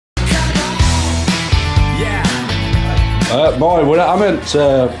Morning, I'm at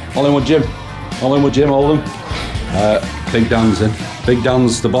Hollinwood Gym. Hollinwood Gym, Oldham. Big Dan's in. Big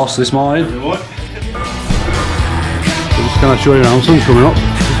Dan's the boss this morning. So just going to show you around, sun's coming up.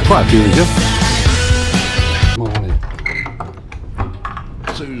 There's quite a few in here. Morning.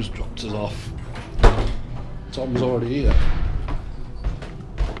 Sue's dropped us off. Tom's already here.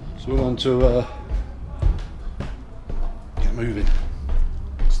 So we're going to get moving.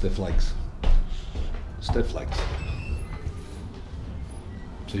 Stiff legs. Stiff legs.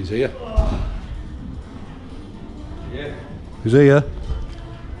 So he's here. Yeah. He's here.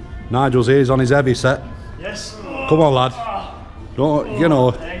 Nigel's here, he's on his heavy set. Yes. Come on, lad. Don't, you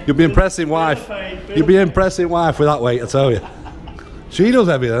know, you'll be impressing wife. You'll be impressing wife with that weight, I tell you. She does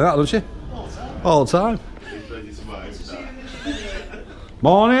heavier than that, doesn't she? All the time.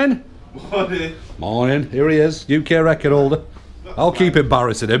 Morning. Morning. Morning. Here he is, UK record holder. I'll keep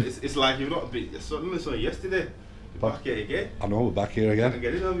embarrassing him. It's like you've not been. Suddenly saw yesterday. You're back here again. I know, we're back here again.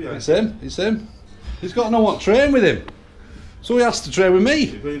 Get it over here. It's him. It's him. He's got no one to train with him. So he has to train with me.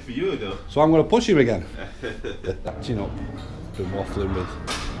 He's waiting for you though. So I'm going to push him again. Catching up. Been waffling with.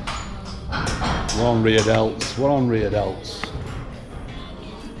 We're on rear delts. We're on rear delts.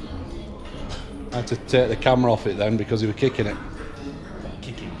 I had to take the camera off it then because he was kicking it.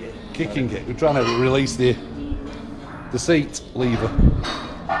 Kicking it. We're trying to release the seat lever.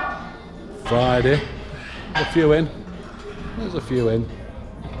 Friday. A few in. There's a few in.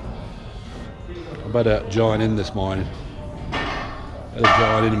 I better join in this morning. Better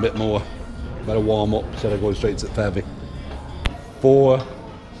join in a bit more. Better warm up instead of going straight to the heavy. 4,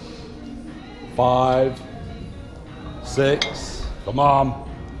 5, 6. Come on.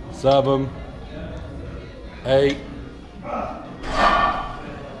 7, 8.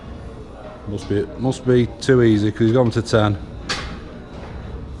 Must be too easy because he's gone to 10.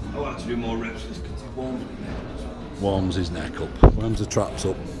 I want to do more reps because it Warms his neck up. Warms the traps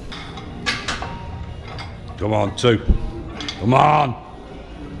up. Come on, 2. Come on.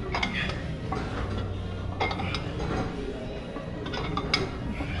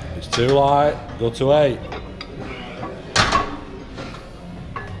 It's too light. Go to 8.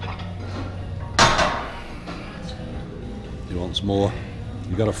 He wants more.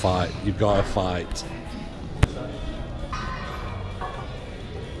 You've got to fight. You've got to fight.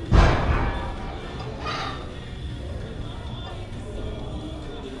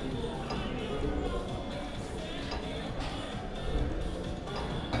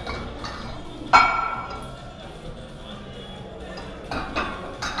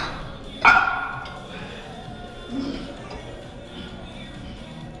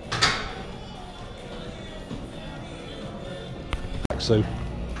 So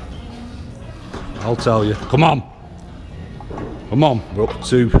I'll tell you. Come on. Come on. We're up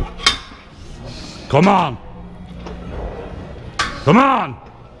to. Come on. Come on.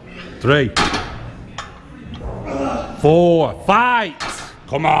 3, 4. Fight.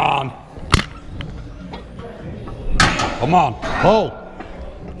 Come on. Come on. Pull.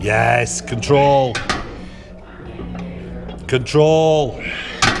 Yes. Control. Control.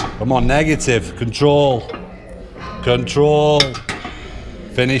 Come on. Negative. Control. Control.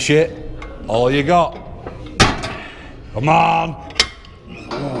 Finish it. All you got. Come on. You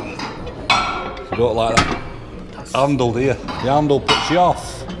don't like that handle, do you? The handle puts you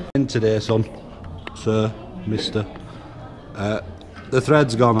off. In today, son. Sir, mister. The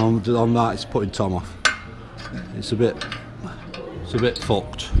thread's gone on that. It's putting Tom off. It's a bit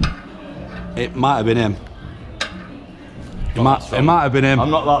fucked. It might have been him. It might have been him. I'm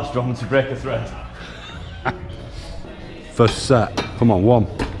not that strong to break a thread. First set. Come on. 1,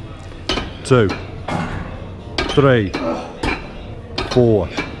 2, 3, 4,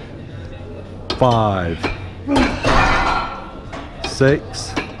 5,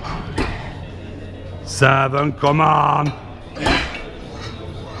 6, 7. Come on.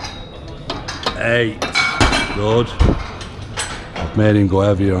 8. Good. I've made him go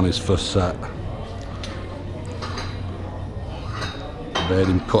heavier on his first set. Made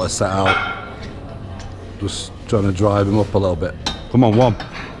him cut a set out. Just trying to drive him up a little bit. Come on. 1,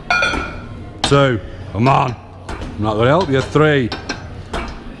 2. Come on. I'm not going to help you. 3,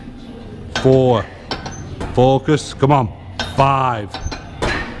 4. Focus. Come on. 5,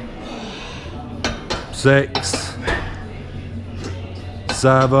 6,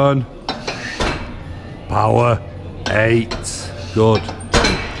 7. Power. 8. Good.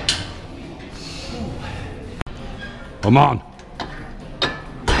 Come on.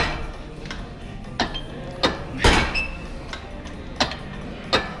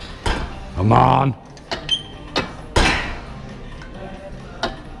 Come on.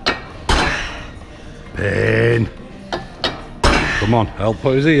 Pain. Come on, help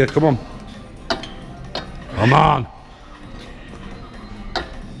put his ear, come on. Come on.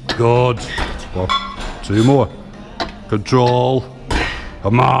 Good. Well, 2 more. Control.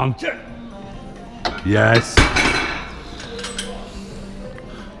 Come on. Yes.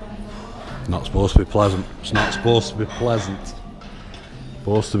 Not supposed to be pleasant. It's not supposed to be pleasant. It's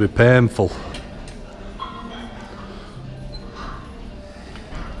supposed to be painful.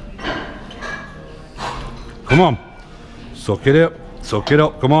 Come on. Suck it up. Suck it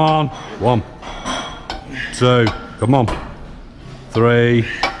up. Come on. 1, 2. Come on. 3,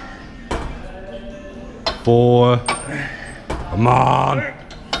 4. Come on.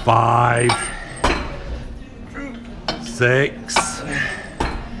 5, 6,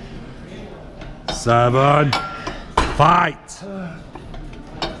 7. Fight.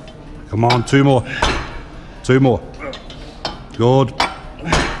 Come on. 2 more. 2 more. Good.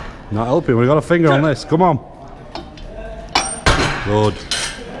 Not helping. We've got a finger on this. Come on. Good.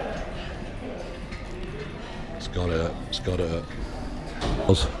 It's got to hurt. It's got to hurt.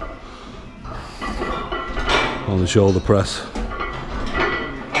 On the shoulder press.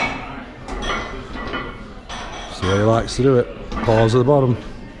 See how he likes to do it. Pause at the bottom.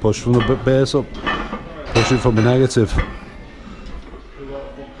 Push from the base up. Push it from the negative.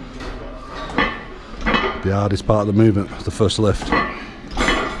 The hardest part of the movement, the first lift.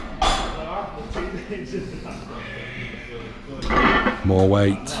 More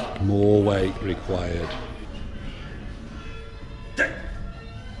weight required. Come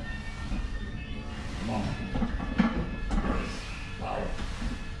on. Power.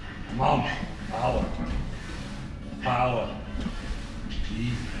 Come on. Power. Power.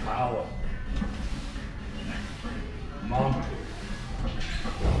 Easy. Power. Come on.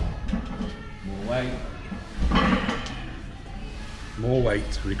 More weight. More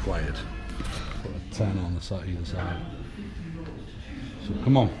weight required. Put a 10 on the side, either side. So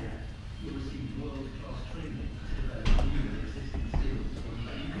come on.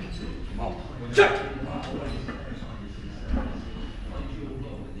 Come on.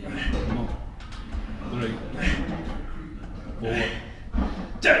 Come on. 3, 4,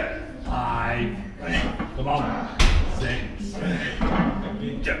 5. Come on. 6,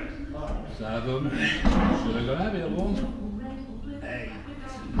 7. Should have gone heavy at 1.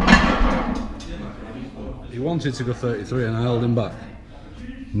 8. He wanted to go 33 and I held him back.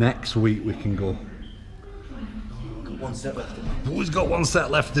 Next week we can go. Got 1 set left in him. Who's got 1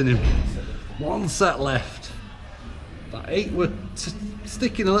 set left in him? 1 set left. That 8 were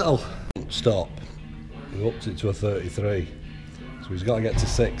sticking a little. Stop. We upped it to a 33. So he's got to get to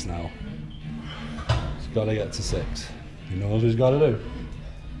 6 now. He's got to get to 6. He knows what he's got to do.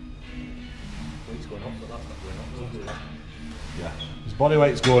 Weight's going up, but that's not going up. Yeah. His body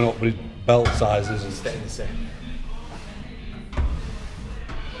weight's going up, but his belt size isn't. Staying the same.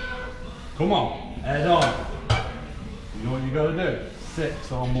 Come on, head on. You know what you gotta do?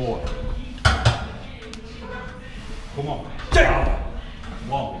 6 or more. Come on.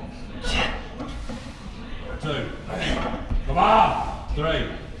 1, 2. Come on. 3.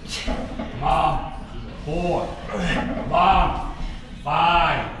 Come on. 4. Come on.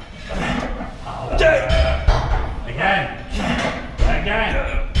 5. Again. Again.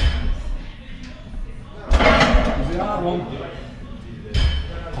 Was the hard one?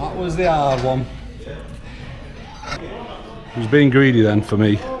 That was the hard one. He was being greedy then for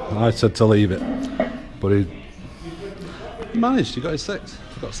me. I said to leave it. But he managed, he got his 6.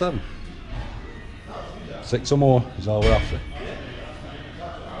 He got 7. 6 or more is all we're after.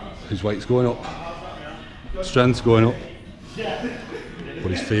 His weight's going up. Strength's going up.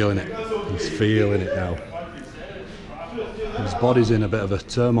 But he's feeling it. He's feeling it now. His body's in a bit of a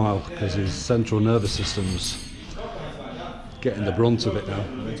turmoil because his central nervous system's getting the brunt of it now.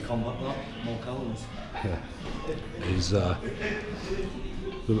 Let's combat that. More calories. Yeah. He's the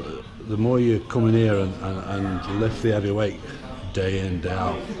more you come in here and lift the heavy weight day in, day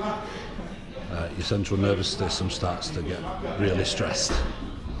out, your central nervous system starts to get really stressed.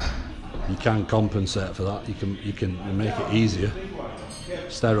 You can compensate for that. You can make it easier.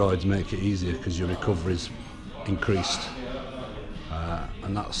 Steroids make it easier because your recovery's increased,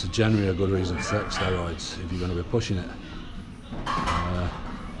 and that's generally a good reason to take steroids if you're going to be pushing it.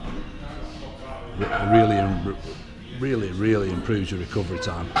 Really improves your recovery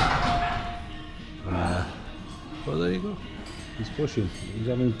time. But there you go. He's pushing. He's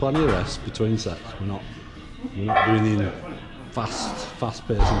having plenty of rest between sets. We're not doing the fast-paced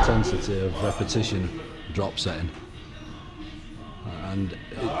intensity of repetition drop setting. And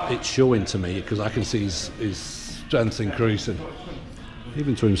it's showing to me because I can see his strength increasing.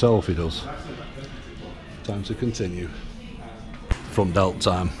 Even to himself he does. Time to continue. front delt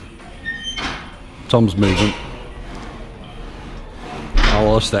time. Tom's movement.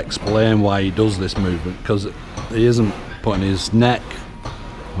 I'll just explain why he does this movement, because he isn't putting his neck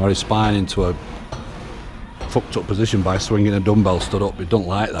or his spine into a fucked up position by swinging a dumbbell stood up. He don't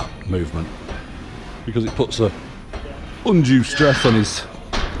like that movement because it puts a undue stress on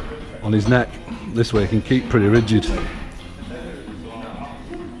his neck. This way he can keep pretty rigid.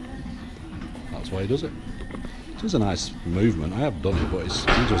 That's why he does it. It is a nice movement. I have done it, but it's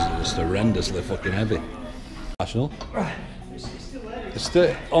just horrendously fucking heavy. National. It's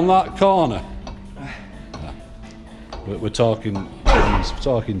still on that corner. Yeah. We're talking gyms. We're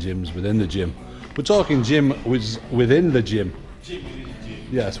talking gyms within the gym. We're talking gym within the gym.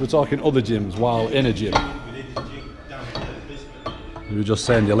 Yes, we're talking other gyms while in a gym. We were just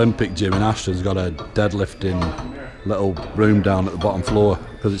saying the Olympic gym in Ashton's got a deadlifting little room down at the bottom floor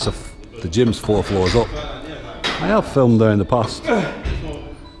because the gym's 4 floors up. I have filmed there in the past. Come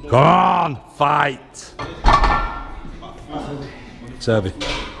on, fight! It's heavy.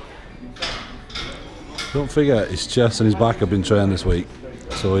 Don't forget, his chest and his back have been trained this week,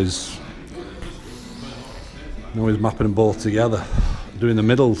 so he's mapping them both together, doing the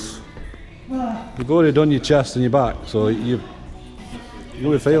middles. You've already done your chest and your back, so you'll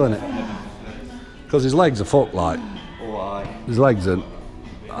be feeling it. Because his legs are fucked, like. His legs are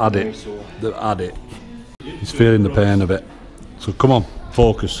at it. They're at it. He's feeling the pain of it. So come on,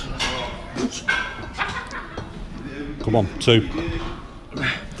 focus. Come on, 2,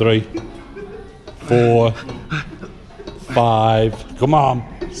 3, 4, 5. Come on,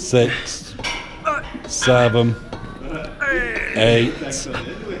 6, 7, 8,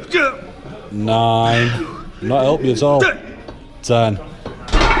 9. Not help you at all. 10.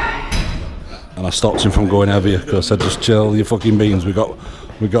 And I stopped him from going heavier because I said, just chill your fucking beans. We got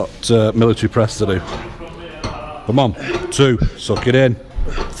military press to do. Come on, 2, suck it in.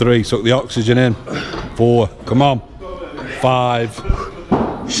 3, suck the oxygen in. 4, come on. 5,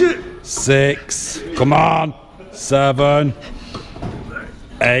 6, come on. 7,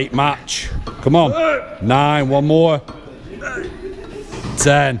 8, match. Come on. 9, one more.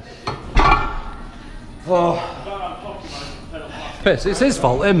 10. Oh. Piss, it's his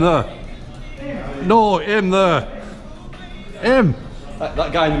fault, him there. No, him there. Him.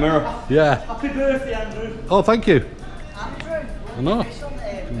 That guy in the mirror. Yeah. Happy birthday, Andrew. Oh, thank you. Andrew? I know.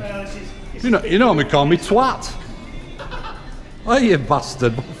 It's You know me, call me twat. Oh, you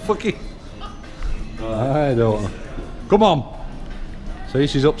bastard. Fucking. I don't know. Come on. See,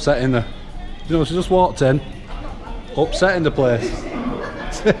 she's upsetting the. You know, she just walked in. Upsetting the place.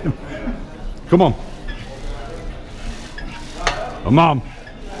 Come on. Come on.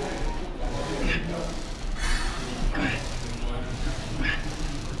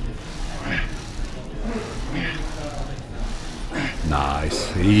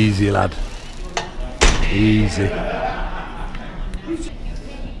 Nice. Easy, lad. Easy. Come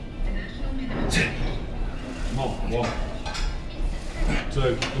on. 1,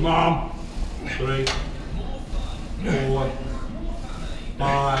 2. Come on. 3, 4,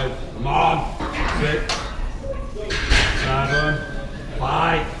 5. Come on. 6, 7.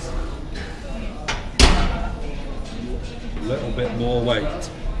 Fight. A little bit more weight.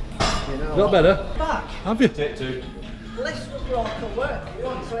 Not better. back. Have you? Take 2. List was broke at work,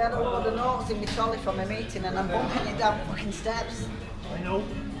 so I had a load of notes in my trolley from a meeting and I'm bumping it down fucking steps. I know.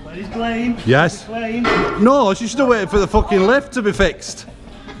 That is blame. Yes. Blame. No, she should have waited for the fucking lift to be fixed.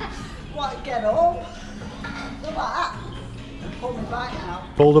 What, get home? Look at that. Pull me back now.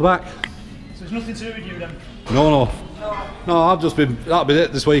 Pulled her back. So there's nothing to do with you then? No. No. No, I've just been. That'll be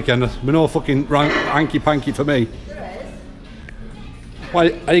it this weekend. There's been no fucking hanky panky for me. There is.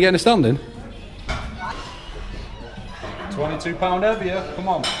 Why? Are you getting a standing? £22 heavier. Come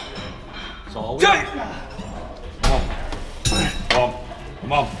on. That's all we need.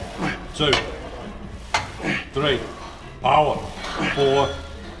 Come on. 2, 3. Power. 4,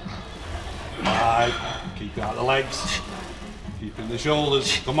 5. Keep it out the legs. Keeping the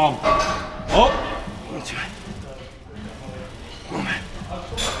shoulders. Come on. Up. That's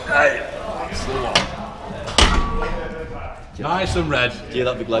the one. Nice and red. Do you hear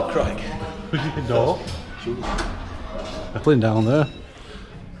that big leg crack? No. Playing down there.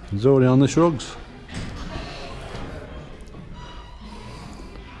 He's already on the shrugs.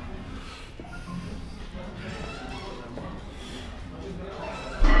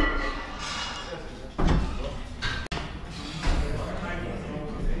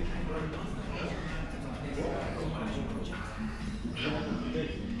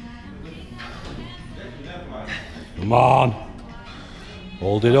 Come on.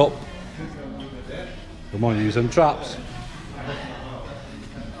 Hold it up. Come on, use them traps.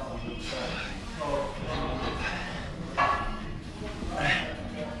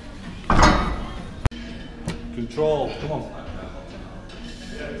 Control, come on.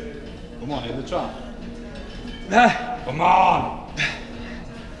 Come on, in the trap. Come on!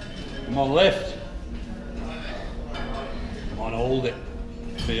 Come on, lift. Come on, hold it.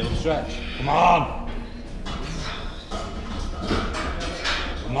 Feel and stretch. Come on!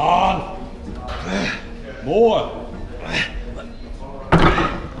 Come on! More!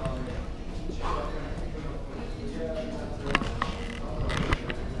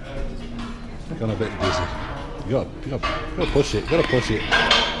 Gone a bit dizzy. You gotta push it,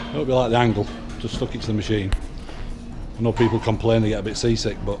 Don't be like the angle, just stuck it to the machine. I know people complain they get a bit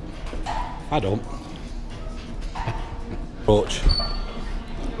seasick, but I don't. Approach.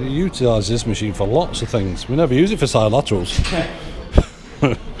 We utilise this machine for lots of things. We never use it for side laterals.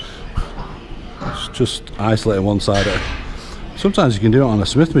 It's just isolating one side of it. Sometimes you can do it on a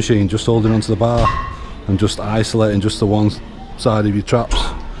Smith machine, just holding onto the bar and just isolating just the one side of your traps.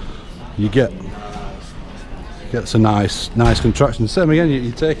 You get some nice contraction. Same again,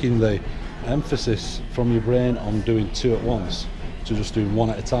 you're taking the emphasis from your brain on doing two at once to just doing one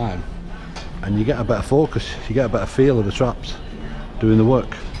at a time, and you get a better focus, you get a better feel of the traps doing the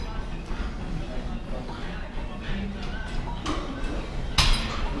work.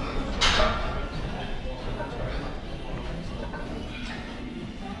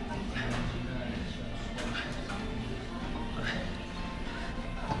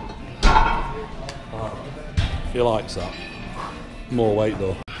 If you like that, more weight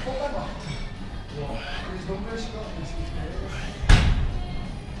though.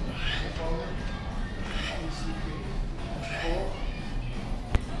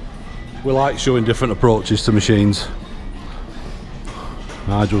 We like showing different approaches to machines.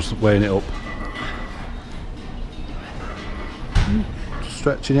 Nigel's weighing it up. Just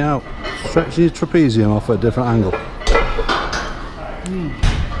stretching it out. Stretching your trapezium off at a different angle.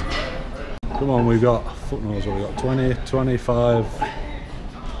 Come on, we've got, foot knows what we've got, 20, 25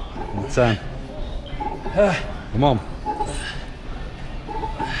 and 10. Come on.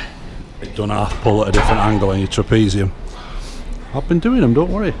 You've done half pull at a different angle on your trapezium. I've been doing them,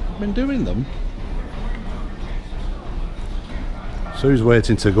 don't worry. I've been doing them. So he's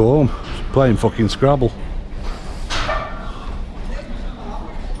waiting to go home. He's playing fucking Scrabble.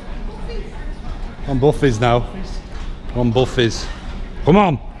 On buffies now. On buffies. Come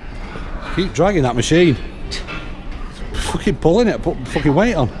on. Keep dragging that machine. Fucking pulling it, put fucking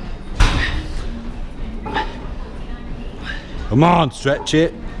weight on. Come on, stretch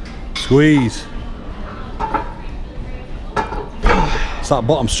it. Squeeze. It's that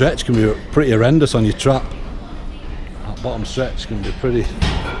bottom stretch can be pretty horrendous on your trap. That bottom stretch can be pretty...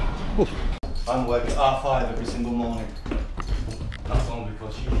 Oof. I'm working at R5 every single morning. That's only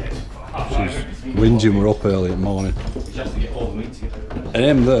because she gets She's whinging we're up early in the morning. she has to get all the meat together. And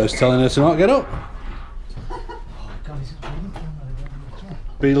him there's telling her to not get up.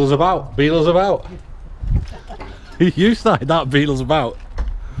 Beatles about, Beatles about. You started that Beatles about.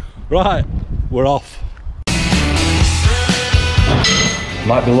 Right, we're off.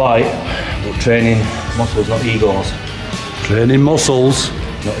 Might be light, but training muscles, not egos. Training muscles,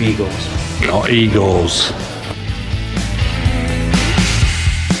 not egos. not egos.